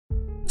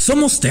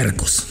Somos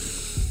tercos,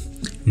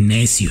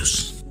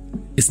 necios,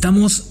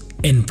 estamos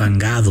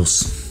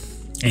enfangados,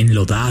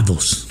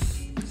 enlodados,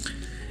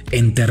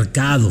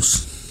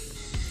 entercados,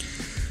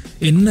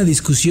 en una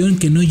discusión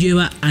que no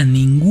lleva a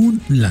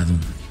ningún lado.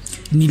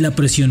 Ni la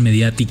presión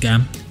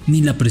mediática,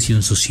 ni la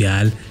presión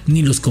social,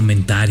 ni los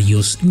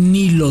comentarios,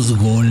 ni los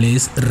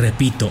goles,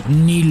 repito,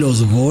 ni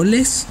los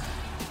goles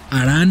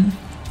harán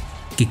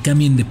que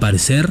cambien de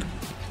parecer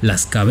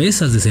las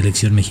cabezas de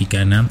selección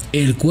mexicana,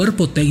 el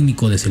cuerpo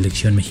técnico de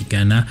selección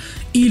mexicana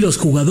y los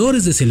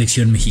jugadores de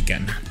selección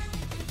mexicana.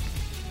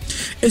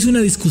 Es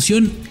una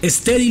discusión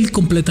estéril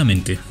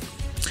completamente.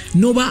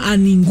 No va a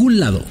ningún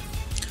lado,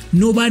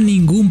 no va a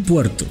ningún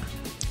puerto.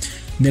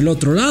 Del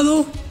otro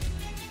lado,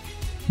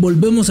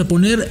 volvemos a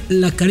poner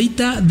la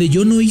carita de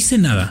yo no hice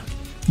nada,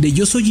 de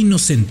yo soy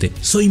inocente,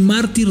 soy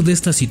mártir de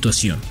esta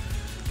situación,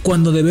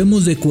 cuando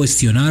debemos de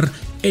cuestionar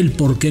el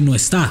por qué no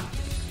está,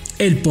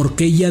 el por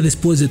qué ya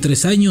después de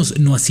 3 años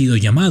no ha sido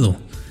llamado.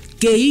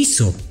 ¿Qué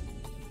hizo?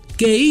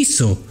 ¿Qué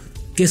hizo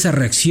que esa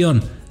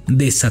reacción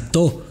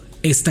desató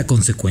esta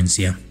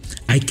consecuencia?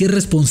 Hay que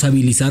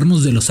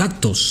responsabilizarnos de los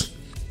actos.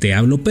 Te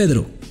hablo,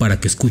 Pedro, para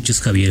que escuches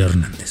Javier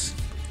Hernández.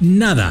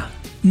 Nada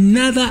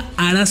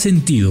hará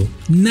sentido,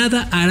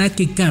 nada hará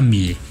que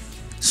cambie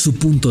su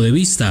punto de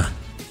vista,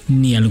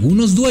 ni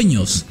algunos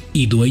dueños,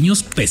 y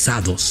dueños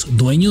pesados,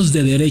 dueños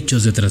de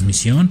derechos de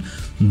transmisión,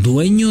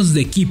 dueños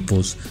de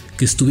equipos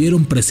que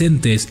estuvieron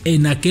presentes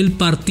en aquel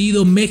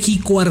partido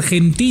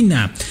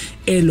México-Argentina,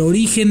 el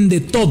origen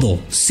de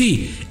todo,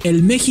 sí,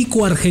 el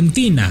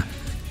México-Argentina,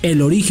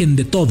 el origen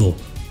de todo,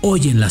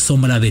 hoy en la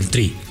sombra del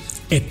Tri,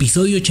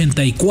 episodio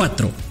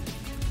 84,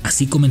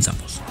 así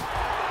comenzamos.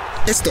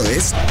 Esto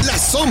es La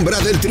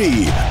Sombra del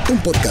Tri, un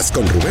podcast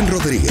con Rubén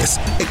Rodríguez,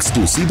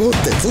 exclusivo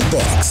de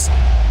Footbox.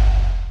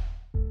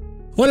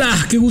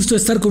 Hola, qué gusto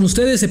estar con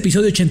ustedes,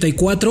 episodio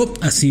 84,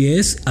 así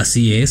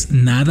es,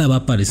 nada va a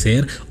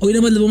aparecer. Hoy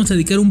nada más les vamos a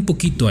dedicar un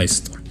poquito a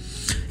esto.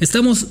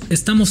 Estamos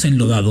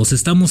enlodados,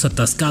 estamos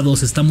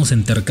atascados, estamos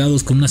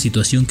entercados con una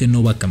situación que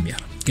no va a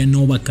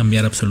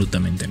cambiar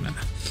absolutamente nada.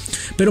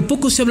 Pero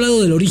poco se ha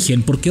hablado del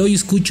origen, porque hoy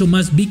escucho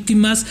más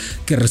víctimas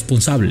que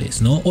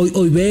responsables, ¿no?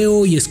 Hoy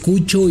veo y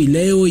escucho y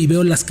leo y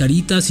veo las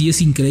caritas y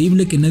es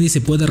increíble que nadie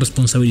se pueda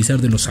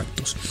responsabilizar de los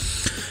actos.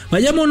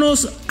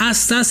 Vayámonos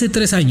hasta hace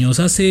 3 años,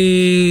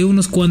 hace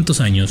unos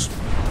cuantos años,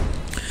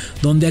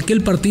 donde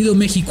aquel partido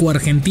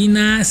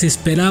México-Argentina se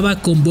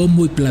esperaba con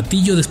bombo y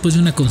platillo después de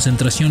una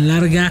concentración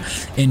larga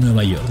en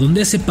Nueva York,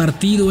 donde ese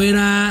partido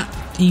era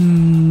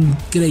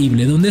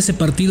increíble, donde ese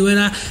partido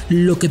era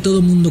lo que todo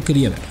el mundo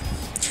quería ver.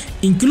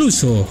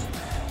 Incluso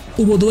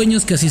hubo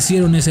dueños que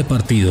asistieron a ese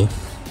partido,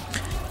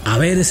 a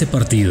ver ese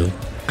partido,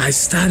 a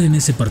estar en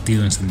ese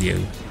partido en San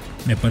Diego.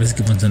 Me parece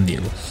que fue en San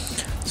Diego,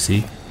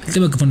 ¿sí? El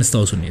tema que fue en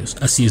Estados Unidos.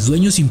 Así es,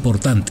 dueños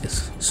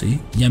importantes, ¿sí?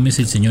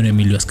 Llámese el señor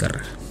Emilio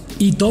Azcárraga.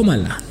 Y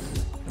tómala,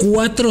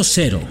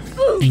 4-0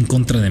 en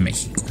contra de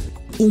México.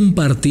 Un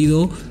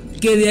partido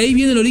que de ahí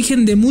viene el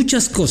origen de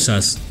muchas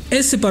cosas.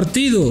 Ese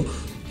partido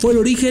fue el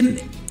origen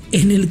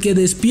en el que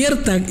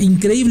despierta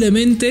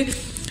increíblemente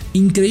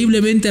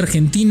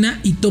Argentina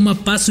y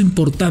toma paso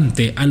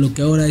importante a lo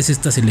que ahora es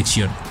esta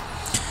selección.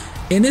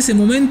 En ese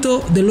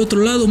momento, del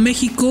otro lado,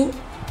 México,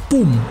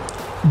 ¡pum!,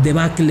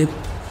 debacle,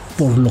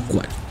 por lo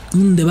cual,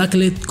 un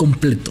debacle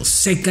completo.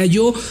 Se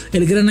cayó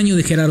el gran año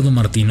de Gerardo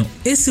Martino.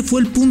 Ese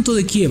fue el punto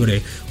de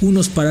quiebre,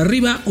 unos para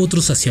arriba,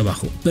 otros hacia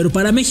abajo. Pero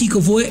para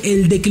México fue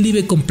el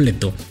declive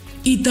completo.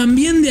 Y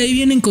también de ahí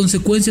vienen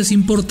consecuencias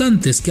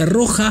importantes que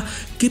arroja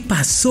qué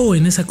pasó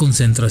en esa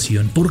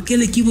concentración, por qué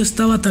el equipo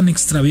estaba tan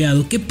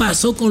extraviado, qué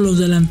pasó con los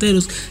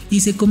delanteros,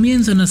 y se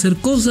comienzan a hacer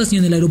cosas y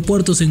en el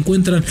aeropuerto se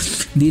encuentran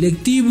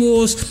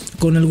directivos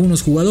con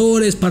algunos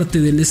jugadores,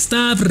 parte del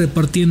staff,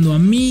 repartiendo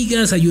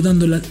amigas,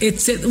 ayudándolas,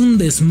 etc. Un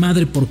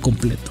desmadre por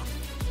completo.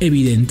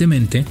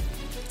 Evidentemente,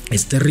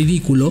 este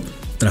ridículo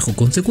trajo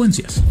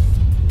consecuencias.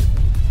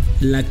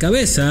 La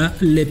cabeza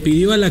le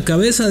pidió a la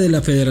cabeza de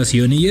la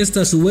federación y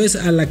esta a su vez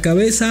a la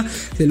cabeza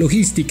de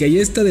logística y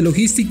esta de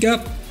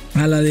logística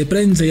a la de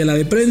prensa y a la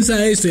de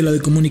prensa esto y a la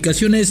de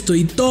comunicación esto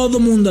y todo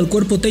mundo al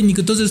cuerpo técnico.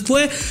 Entonces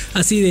fue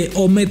así de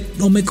o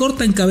me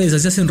cortan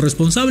cabezas, se hacen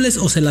responsables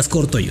o se las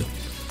corto yo.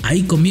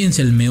 Ahí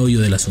comienza el meollo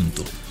del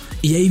asunto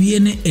y ahí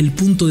viene el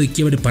punto de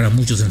quiebre para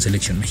muchos en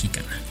selección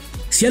mexicana.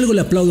 Si algo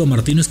le aplaudo a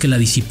Martino es que la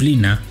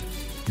disciplina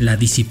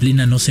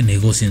no se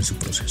negocia en su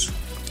proceso,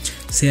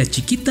 sea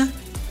chiquita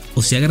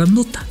o sea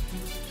grandota.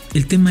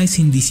 El tema es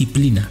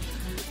indisciplina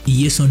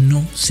y eso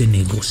no se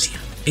negocia,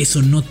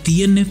 eso no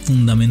tiene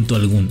fundamento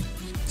alguno,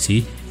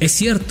 ¿sí? Es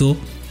cierto,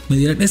 me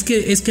dirán, es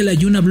que la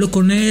Jun habló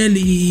con él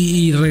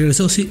y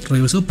regresó. Sí,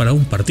 regresó para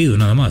un partido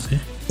nada más,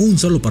 un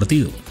solo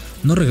partido,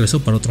 no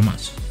regresó para otro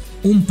más,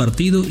 un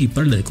partido y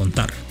párale de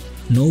contar,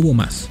 no hubo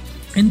más.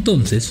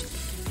 Entonces,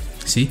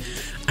 ¿sí?,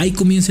 ahí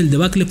comienza el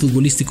debacle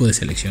futbolístico de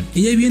selección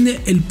y ahí viene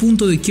el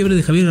punto de quiebre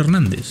de Javier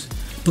Hernández,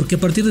 porque a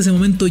partir de ese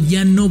momento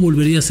ya no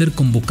volvería a ser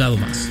convocado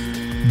más,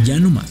 ya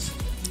no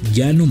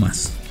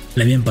más.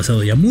 Le habían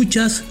pasado ya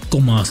muchas,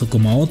 como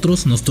a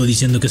otros. No estoy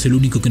diciendo que es el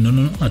único, que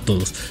no, a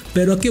todos.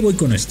 Pero ¿a qué voy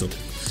con esto?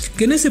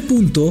 Que en ese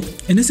punto,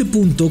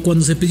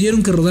 cuando se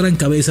pidieron que rodaran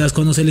cabezas,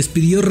 cuando se les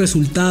pidió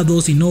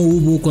resultados y no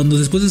hubo, cuando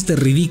después de este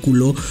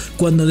ridículo,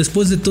 cuando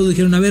después de todo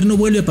dijeron, a ver, no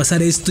vuelve a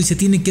pasar esto y se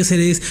tiene que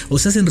hacer o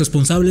se hacen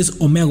responsables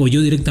o me hago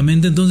yo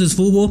directamente, entonces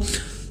hubo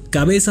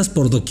cabezas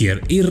por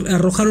doquier y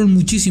arrojaron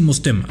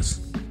muchísimos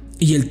temas.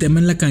 Y el tema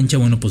en la cancha,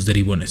 bueno, pues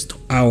derivó en esto.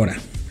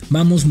 Ahora,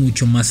 vamos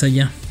mucho más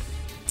allá.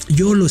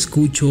 Yo lo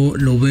escucho,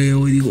 lo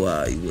veo y digo,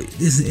 ay, güey,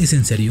 ¿es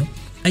en serio?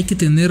 Hay que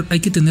tener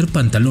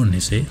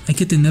pantalones, hay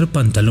que tener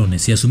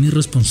pantalones y asumir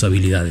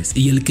responsabilidades.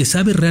 Y el que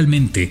sabe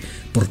realmente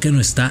por qué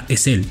no está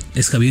es él,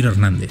 es Javier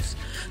Hernández.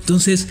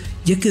 Entonces,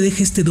 ya que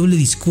deje este doble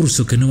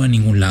discurso que no va a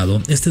ningún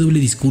lado, este doble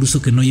discurso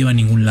que no lleva a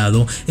ningún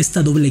lado,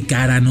 esta doble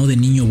cara, ¿no?, de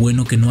niño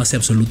bueno que no hace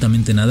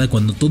absolutamente nada,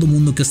 cuando todo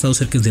mundo que ha estado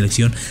cerca en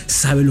selección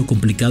sabe lo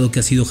complicado que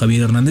ha sido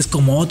Javier Hernández,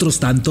 como otros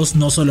tantos,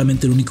 no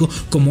solamente el único,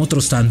 como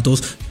otros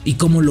tantos, y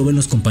cómo lo ven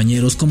los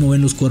compañeros, cómo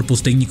ven los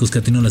cuerpos técnicos que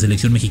ha tenido la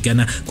selección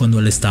mexicana cuando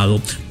ha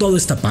estado, toda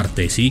esta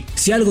parte, ¿sí?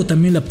 Si algo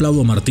también le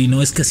aplaudo a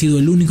Martino es que ha sido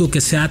el único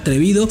que se ha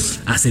atrevido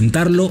a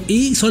sentarlo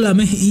y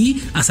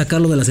a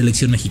sacarlo de la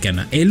selección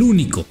mexicana, el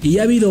único. Y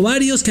ha habido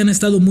varios que han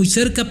estado muy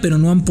cerca pero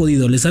no han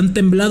podido, les han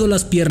temblado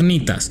las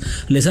piernitas,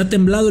 les ha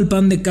temblado el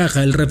pan de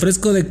caja, el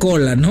refresco de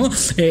cola, ¿no?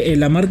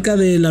 La marca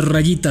de las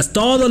rayitas,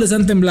 todos les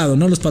han temblado,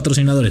 ¿no? Los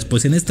patrocinadores,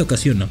 pues en esta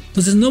ocasión no.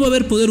 Entonces no va a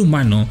haber poder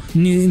humano,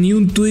 ni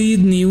un tweet,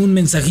 ni un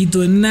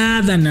mensajito,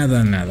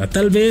 nada.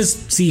 Tal vez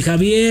si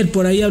Javier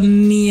por ahí,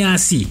 ni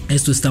así.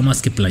 Esto está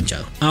más que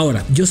planchado.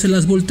 Ahora, yo se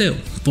las volteo,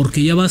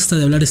 porque ya basta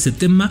de hablar este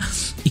tema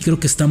y creo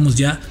que estamos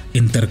ya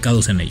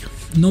entercados en ello.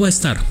 No va a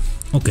estar.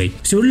 Ok,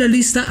 se abrió la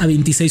lista a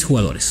 26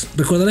 jugadores.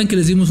 Recordarán que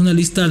les dimos una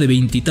lista de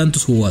 20 y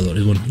tantos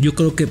jugadores. Bueno, yo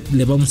creo que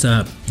le vamos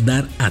a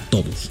dar a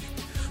todos.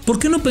 ¿Por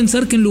qué no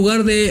pensar que en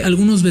lugar de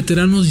algunos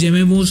veteranos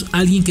llamemos a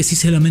alguien que sí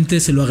solamente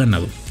se lo ha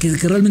ganado? Que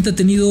realmente ha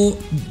tenido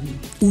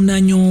un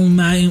año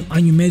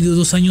y medio,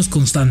 2 años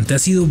constante. Ha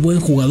sido buen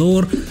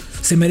jugador,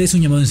 se merece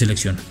un llamado en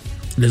selección.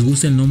 ¿Les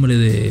gusta el nombre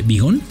de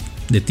Bigón,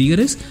 de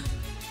Tigres?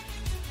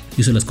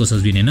 Hizo las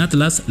cosas bien en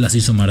Atlas, las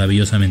hizo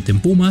maravillosamente en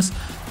Pumas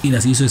y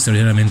las hizo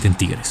extraordinariamente en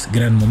Tigres.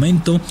 Gran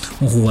momento,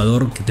 un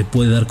jugador que te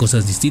puede dar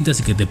cosas distintas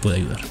y que te puede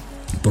ayudar.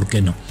 ¿Por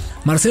qué no?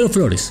 Marcelo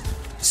Flores.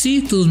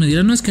 Sí, todos me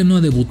dirán, no es que no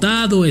ha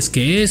debutado, es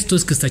que esto,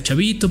 es que está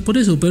chavito, por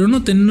eso, pero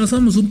no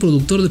somos un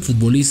productor de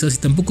futbolistas y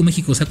tampoco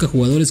México saca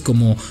jugadores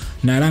como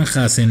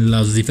naranjas en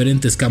los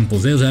diferentes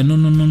campos, O sea,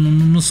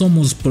 no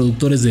somos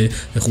productores de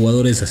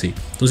jugadores así.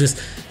 Entonces,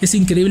 es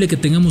increíble que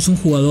tengamos un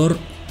jugador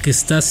que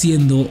está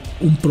haciendo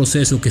un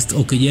proceso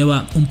o que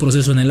lleva un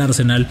proceso en el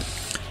Arsenal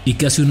y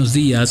que hace unos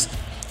días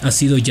ha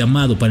sido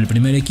llamado para el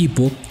primer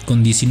equipo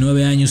con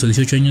 19 años o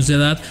 18 años de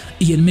edad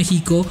y en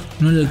México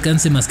no le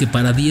alcance más que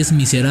para 10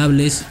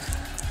 miserables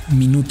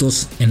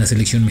minutos en la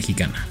selección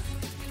mexicana.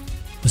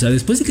 O sea,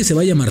 después de que se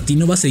vaya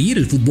Martino va a seguir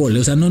el fútbol,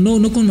 O sea,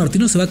 no con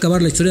Martino se va a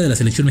acabar la historia de la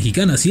selección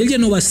mexicana. Si él ya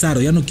no va a estar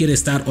o ya no quiere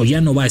estar o ya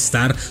no va a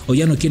estar o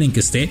ya no quieren que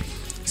esté,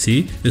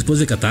 ¿sí? Después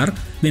de Qatar,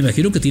 me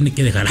imagino que tiene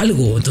que dejar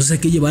algo. Entonces hay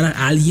que llevar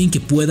a alguien que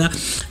pueda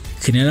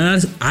generar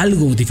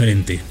algo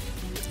diferente,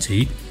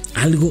 ¿sí?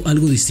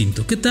 Algo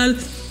distinto. ¿Qué tal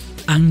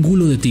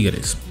Angulo de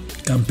Tigres?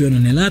 Campeón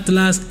en el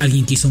Atlas,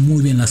 alguien que hizo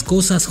muy bien las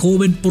cosas,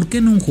 joven. ¿Por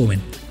qué no un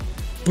joven?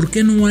 ¿Por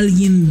qué no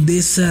alguien de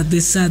esa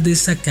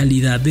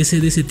calidad, de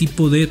ese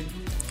tipo de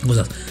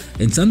cosas?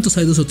 En Santos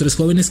hay 2 o 3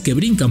 jóvenes que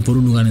brincan por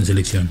un lugar en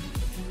selección.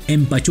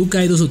 En Pachuca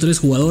hay 2 o 3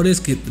 jugadores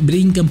que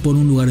brincan por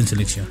un lugar en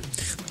selección.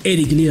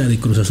 Eric Lira de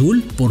Cruz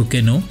Azul, ¿por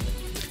qué no?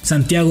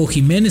 Santiago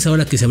Jiménez,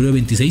 ahora que se abrió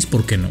 26,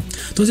 ¿por qué no?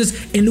 Entonces,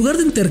 en lugar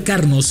de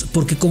entercarnos,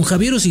 porque con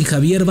Javier o sin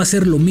Javier va a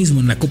ser lo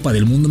mismo en la Copa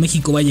del Mundo,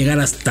 México va a llegar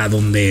hasta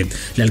donde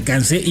le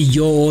alcance, y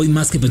yo hoy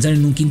más que pensar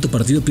en un quinto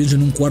partido, pienso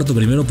en un cuarto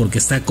primero porque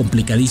está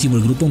complicadísimo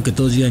el grupo, aunque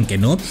todos digan que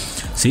no,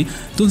 ¿sí?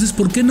 Entonces,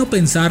 ¿por qué no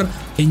pensar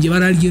en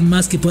llevar a alguien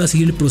más que pueda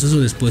seguir el proceso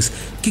después?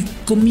 Que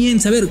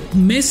comience, a ver,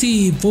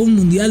 Messi fue un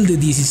mundial de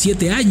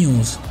 17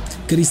 años,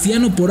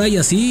 Cristiano por ahí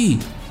así,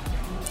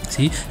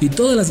 ¿sí? Y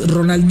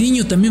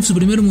Ronaldinho también su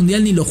primer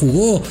mundial ni lo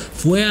jugó,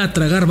 fue a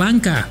tragar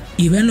banca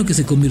y vean lo que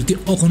se convirtió.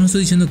 Ojo, no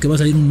estoy diciendo que va a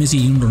salir un Messi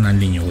y un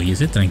Ronaldinho, güeyes,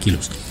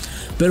 tranquilos,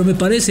 pero me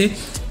parece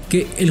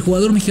que el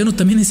jugador mexicano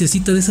también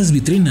necesita de esas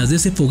vitrinas, de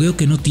ese fogueo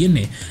que no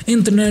tiene.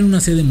 Entrenar en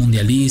una sede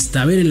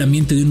mundialista, ver el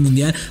ambiente de un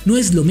mundial, no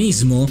es lo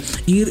mismo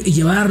ir y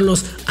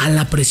llevarlos a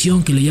la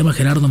presión que le llama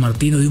Gerardo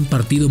Martino de un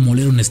partido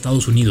molero en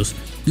Estados Unidos,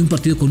 de un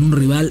partido con un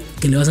rival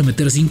que le vas a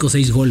meter 5 o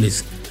 6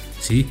 goles,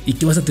 ¿sí? Y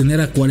que vas a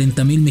tener a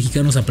 40,000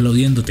 mexicanos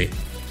aplaudiéndote,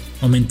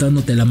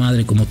 aumentándote la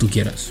madre como tú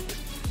quieras,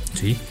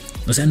 ¿sí?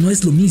 O sea, no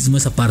es lo mismo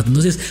esa parte.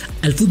 Entonces,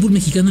 al fútbol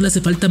mexicano le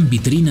hace falta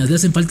vitrinas, le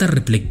hacen falta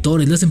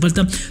reflectores, le hacen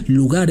falta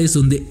lugares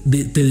donde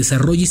te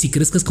desarrolles y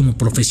crezcas como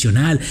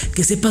profesional,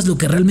 que sepas lo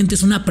que realmente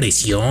es una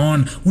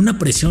presión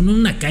en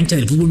una cancha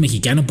del fútbol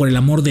mexicano, por el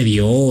amor de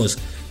Dios,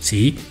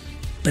 ¿sí?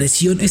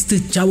 Presión, este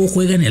chavo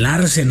juega en el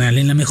Arsenal,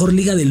 en la mejor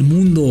liga del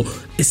mundo,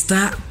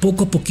 está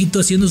poco a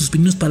poquito haciendo sus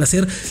pininos para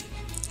ser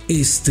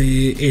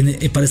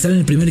para estar en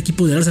el primer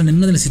equipo del Arsenal, en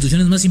una de las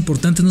instituciones más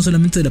importantes, no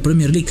solamente de la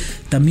Premier League,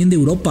 también de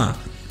Europa.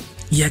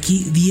 Y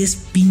aquí 10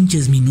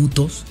 pinches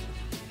minutos.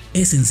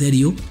 ¿Es en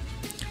serio?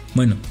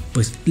 Bueno,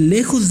 pues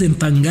lejos de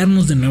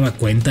empangarnos de nueva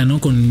cuenta, ¿no?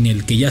 Con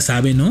el que ya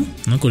saben, ¿no?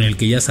 Con el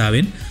que ya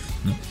saben,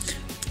 ¿no?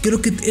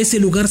 Creo que ese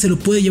lugar se lo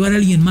puede llevar a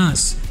alguien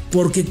más,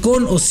 porque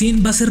con o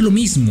sin va a ser lo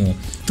mismo.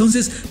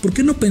 Entonces, ¿por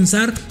qué no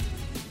pensar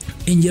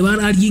en llevar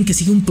a alguien que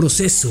siga un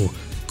proceso?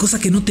 Cosa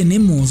que no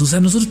tenemos. O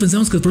sea, nosotros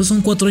pensamos que el proceso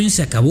son 4 años y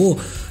se acabó.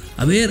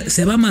 A ver,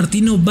 se va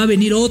Martino, va a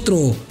venir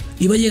otro.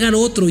 Y va a llegar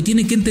otro y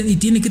tiene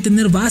que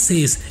tener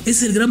bases. Ese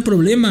es el gran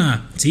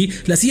problema, ¿sí?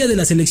 La silla de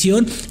la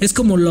selección es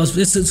como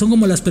son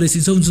como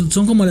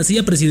la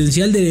silla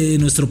presidencial de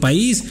nuestro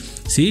país,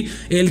 ¿sí?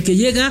 El que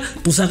llega,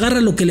 pues agarra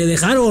lo que le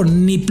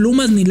dejaron. Ni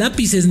plumas, ni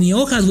lápices, ni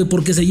hojas, güey,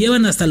 porque se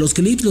llevan hasta los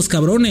clips, los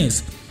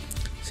cabrones,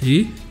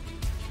 ¿sí?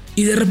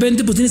 Y de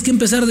repente pues tienes que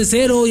empezar de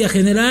cero y a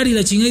generar y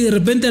la chingada, y de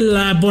repente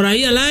por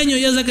ahí al año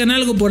ya sacan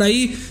algo por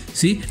ahí,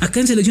 ¿sí? Acá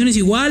en selección es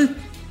igual.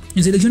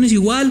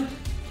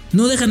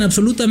 No dejan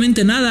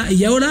absolutamente nada.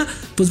 Y ahora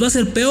pues va a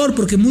ser peor,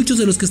 porque muchos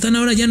de los que están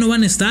ahora ya no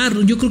van a estar.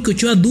 Yo creo que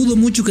Ochoa dudo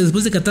mucho que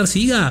después de Qatar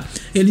siga.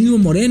 El mismo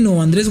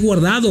Moreno, Andrés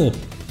Guardado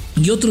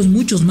y otros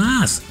muchos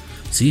más,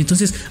 ¿sí?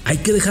 Entonces hay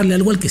que dejarle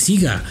algo al que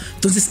siga.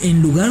 Entonces,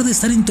 en lugar de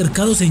estar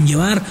Entercados en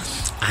llevar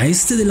a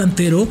este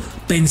delantero,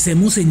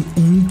 pensemos en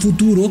un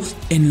futuro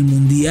en el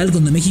Mundial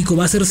donde México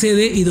va a ser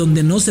sede y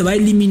donde no se va a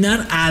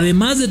eliminar.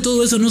 Además de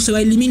todo eso, no se va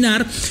a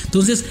eliminar.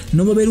 Entonces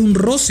no va a haber un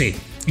roce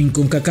en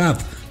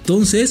CONCACAF.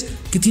 Entonces,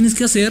 ¿qué tienes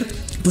que hacer?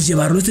 Pues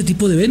llevarlo a este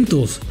tipo de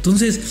eventos.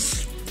 Entonces,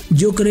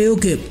 yo creo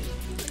que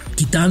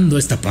quitando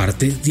esta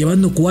parte,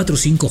 llevando 4 o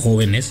 5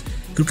 jóvenes,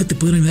 creo que te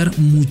pueden ayudar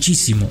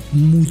muchísimo,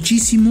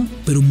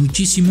 pero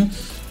muchísimo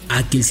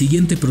a que el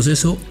siguiente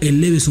proceso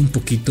eleves un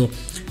poquito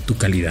tu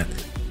calidad.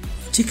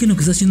 Chequen lo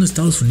que está haciendo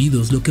Estados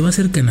Unidos, lo que va a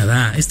hacer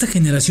Canadá. Esta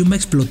generación va a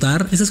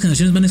explotar, estas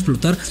generaciones van a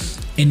explotar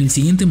en el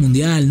siguiente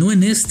mundial, no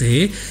en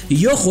este,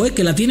 Y ojo,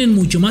 que la tienen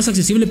mucho más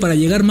accesible para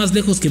llegar más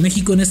lejos que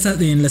México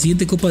en la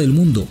siguiente Copa del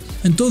Mundo.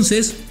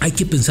 Entonces, hay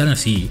que pensar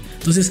así.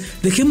 Entonces,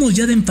 dejemos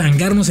ya de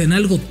empangarnos en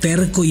algo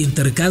terco y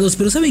entercados.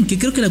 Pero ¿saben qué?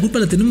 Creo que la culpa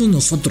la tenemos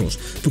nosotros,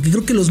 porque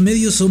creo que los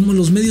medios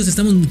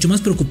estamos mucho más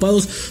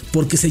preocupados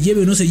porque se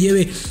lleve o no se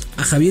lleve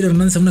a Javier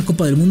Hernández a una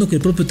Copa del Mundo que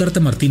el propio Tata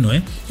Martino,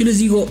 Yo les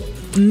digo,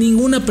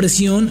 ninguna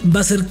presión va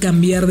a hacer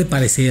cambiar de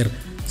parecer.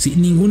 Sí,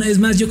 ninguna. Es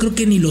más, yo creo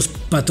que ni los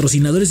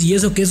patrocinadores, y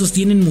eso que esos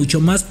tienen mucho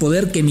más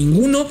poder que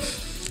ninguno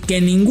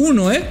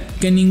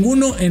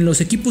en los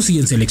equipos y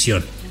en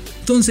selección.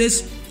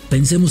 Entonces,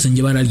 pensemos en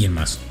llevar a alguien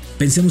más.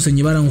 Pensemos en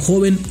llevar a un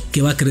joven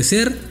que va a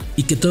crecer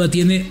y que todavía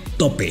tiene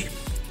tope.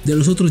 De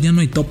los otros ya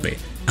no hay tope.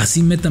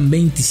 Así metan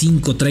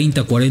 25,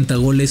 30, 40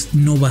 goles,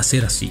 no va a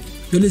ser así.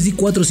 Yo les di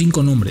 4 o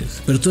 5 nombres,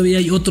 pero todavía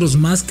hay otros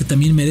más que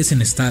también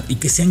merecen estar y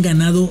que se han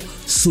ganado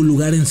su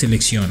lugar en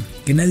selección,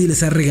 que nadie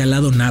les ha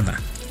regalado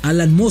nada.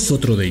 Alan Moss,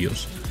 otro de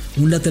ellos,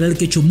 un lateral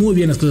que ha hecho muy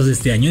bien las cosas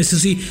este año. Eso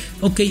sí,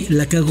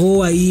 la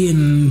cagó ahí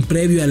en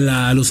previo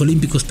a los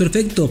Olímpicos,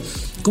 perfecto.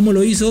 ¿Cómo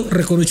lo hizo?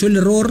 Reconoció el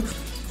error,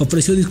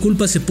 ofreció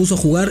disculpas, se puso a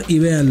jugar y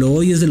véanlo,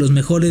 hoy es de los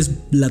mejores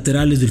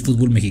laterales del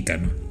fútbol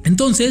mexicano.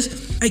 Entonces,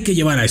 hay que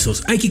llevar a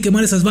esos, hay que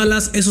quemar esas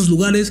balas, esos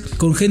lugares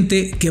con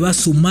gente que va a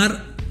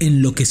sumar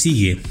en lo que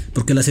sigue,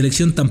 porque la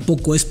selección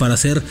tampoco es para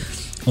hacer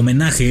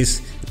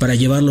homenajes, para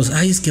llevarlos,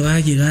 es que va a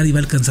llegar y va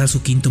a alcanzar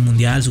su 5º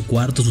mundial, su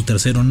 4º, su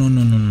 3º,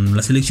 no,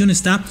 la selección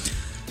está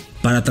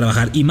para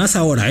trabajar, y más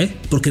ahora,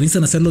 porque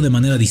necesitan hacerlo de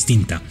manera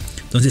distinta.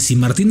 Entonces, si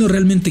Martino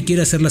realmente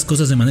quiere hacer las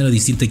cosas de manera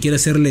distinta, quiere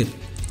hacerle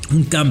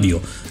un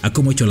cambio a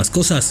cómo ha hecho las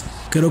cosas,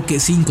 creo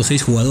que 5 o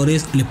 6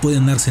 jugadores le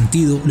pueden dar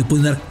sentido, le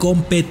pueden dar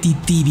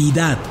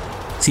competitividad.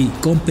 Sí,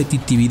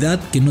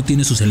 competitividad que no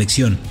tiene su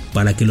selección,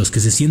 para que los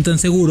que se sientan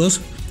seguros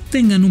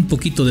tengan un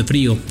poquito de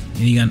frío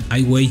y digan,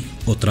 ay güey,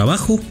 o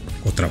trabajo.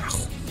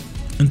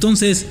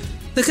 Entonces,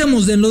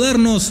 dejemos de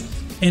enlodarnos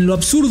en lo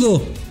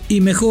absurdo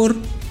y mejor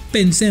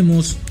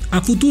pensemos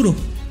a futuro.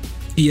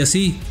 Y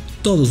así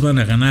todos van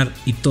a ganar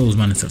y todos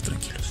van a estar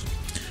tranquilos.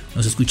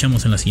 Nos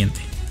escuchamos en la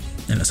siguiente,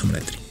 en La Sombra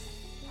del Tri.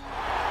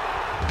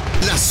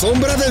 La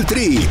Sombra del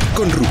Tri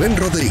con Rubén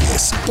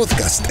Rodríguez,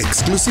 podcast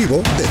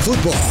exclusivo de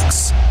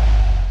Footbox.